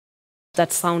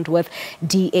That sound with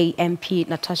DAMP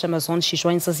Natasha Mazzone. She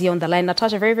joins us here on the line.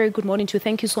 Natasha, very, very good morning to you.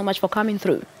 Thank you so much for coming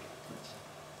through.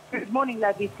 Good morning,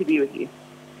 lovely to be with you.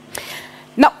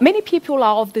 Now, many people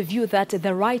are of the view that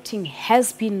the writing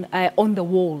has been on the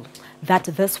wall, that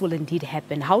this will indeed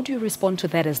happen. How do you respond to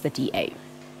that as the DA?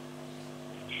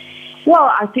 Well,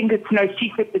 I think it's no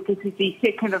secret that this is the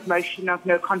second of motion of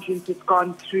no confidence that's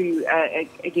gone through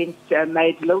against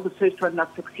Lille. The first one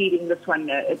not succeeding, this one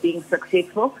being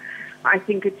successful. I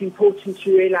think it's important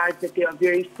to realise that there are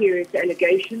very serious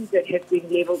allegations that have been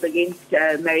levelled against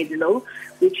Lille,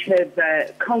 which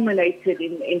have culminated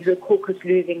in her caucus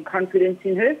losing confidence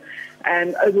in her.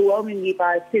 Overwhelmingly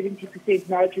by a 70%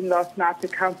 margin last night, the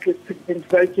council president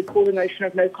voted for the motion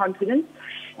of no confidence.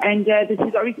 And this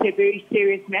is obviously a very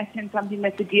serious matter and something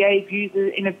that the DA views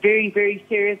in a very, very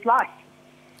serious light.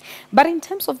 But in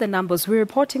terms of the numbers, we're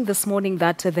reporting this morning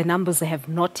that the numbers have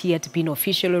not yet been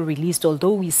officially released,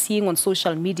 although we're seeing on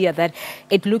social media that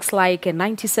it looks like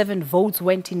 97 votes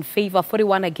went in favour,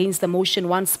 41 against the motion,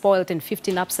 1 spoiled and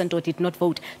 15 absent or did not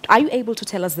vote. Are you able to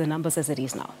tell us the numbers as it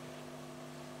is now?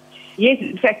 Yes,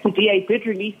 in fact, the DA did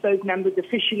release those numbers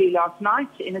officially last night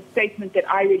in a statement that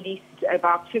I released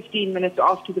about 15 minutes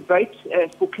after the vote.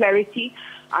 For clarity,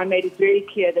 I made it very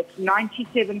clear that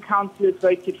 97 councillors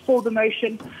voted for the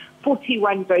motion,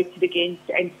 41 voted against,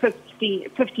 and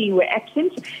 15 were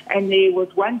absent, and there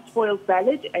was 1 spoiled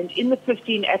ballot, and in the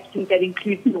 15 absent, that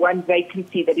includes the 1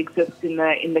 vacancy that exists in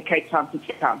the Cape Town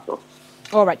City Council.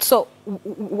 All right, so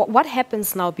what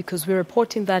happens now? Because we're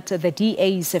reporting that the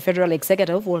DA's federal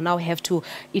executive will now have to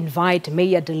invite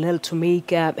Mayor de Lille to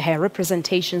make her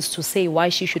representations to say why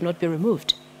she should not be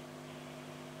removed.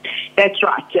 That's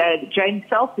right. Jane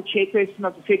Self, the chairperson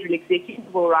of the federal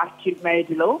executive, will write to Mayor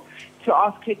de Lille to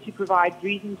ask her to provide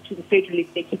reasons to the federal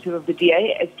executive of the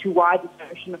DA as to why the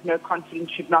motion of no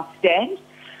confidence should not stand.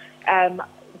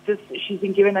 She's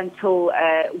been given until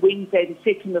Wednesday,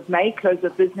 the 2nd of May, close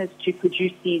of business, to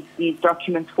produce these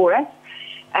documents for us.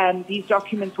 These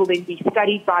documents will then be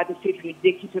studied by the federal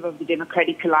executive of the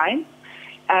Democratic Alliance.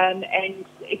 And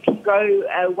it can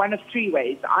go one of 3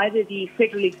 ways. Either the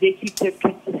federal executive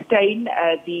can sustain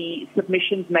the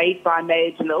submissions made by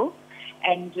Mayor de Lille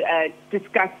and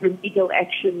discuss remedial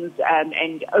actions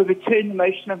and overturn the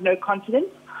motion of no confidence.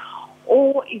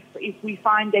 Or if we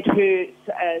find that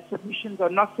her submissions are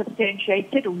not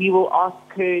substantiated, we will ask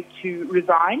her to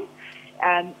resign,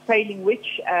 failing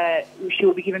which she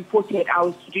will be given 48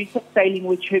 hours to do so, failing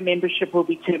which her membership will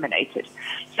be terminated.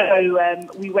 So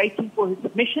we're waiting for her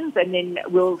submissions, and then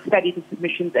we'll study the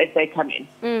submissions as they come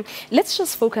in. Let's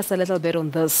just focus a little bit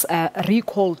on this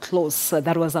recall clause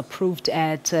that was approved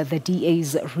at the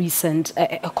DA's recent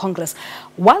Congress.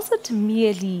 Was it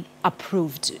merely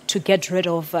approved to get rid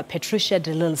of Patricia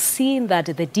de Lille, seeing that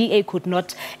the DA could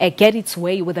not get its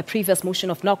way with the previous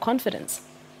motion of no confidence?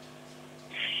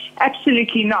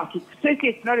 Absolutely not.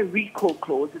 It's not a recall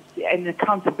clause, it's an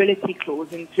accountability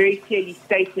clause, and it's very clearly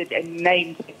stated and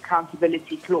named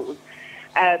accountability clause.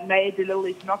 Mayor de Lille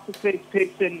is not the first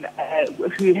person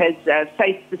who has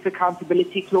faced this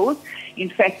accountability clause. In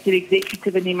fact, the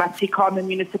executive in the Mazzone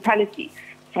municipality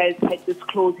has had this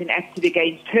clause enacted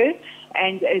against her,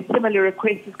 and a similar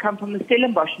request has come from the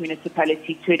Stellenbosch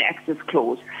municipality to enact this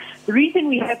clause. The reason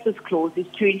we have this clause is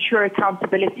to ensure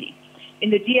accountability. In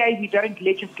the DA, we don't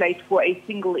legislate for a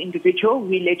single individual.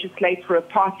 We legislate for a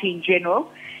party in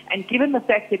general. And given the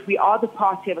fact that we are the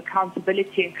party of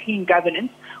accountability and clean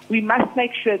governance, we must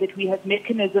make sure that we have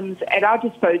mechanisms at our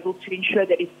disposal to ensure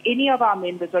that if any of our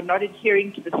members are not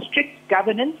adhering to the strict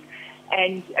governance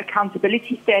and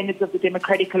accountability standards of the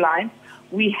Democratic Alliance,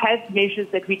 we have measures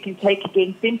that we can take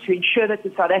against them to ensure that the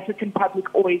South African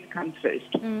public always comes first.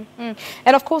 And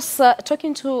of course,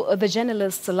 talking to the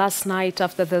journalists last night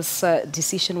after this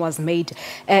decision was made,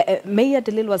 Mayor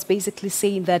de Lille was basically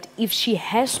saying that if she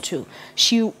has to,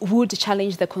 she would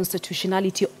challenge the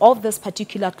constitutionality of this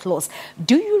particular clause.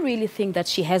 Do you really think that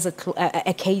she has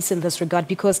a case in this regard?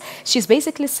 Because she's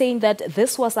basically saying that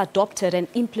this was adopted and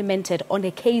implemented on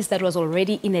a case that was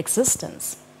already in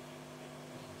existence.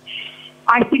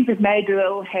 I think that Mayor de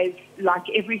Lille has, like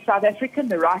every South African,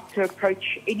 the right to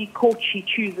approach any court she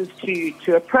chooses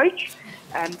to approach.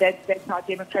 That's our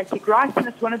democratic right, and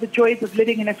it's one of the joys of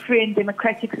living in a free and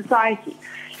democratic society.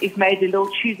 If Mayor de Lille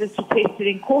chooses to test it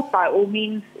in court, by all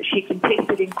means, she can test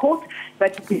it in court,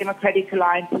 but the Democratic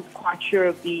Alliance is quite sure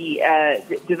of the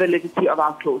validity of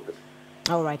our clauses.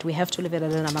 All right, we have to leave it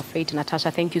at that, I'm afraid.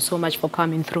 Natasha, thank you so much for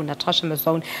coming through. Natasha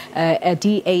Mazzone, a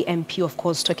DAMP, of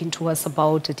course, talking to us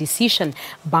about a decision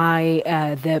by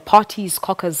the party's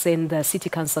caucus in the City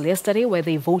Council yesterday, where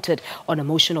they voted on a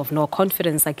motion of no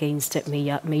confidence against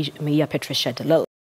Mayor Patricia.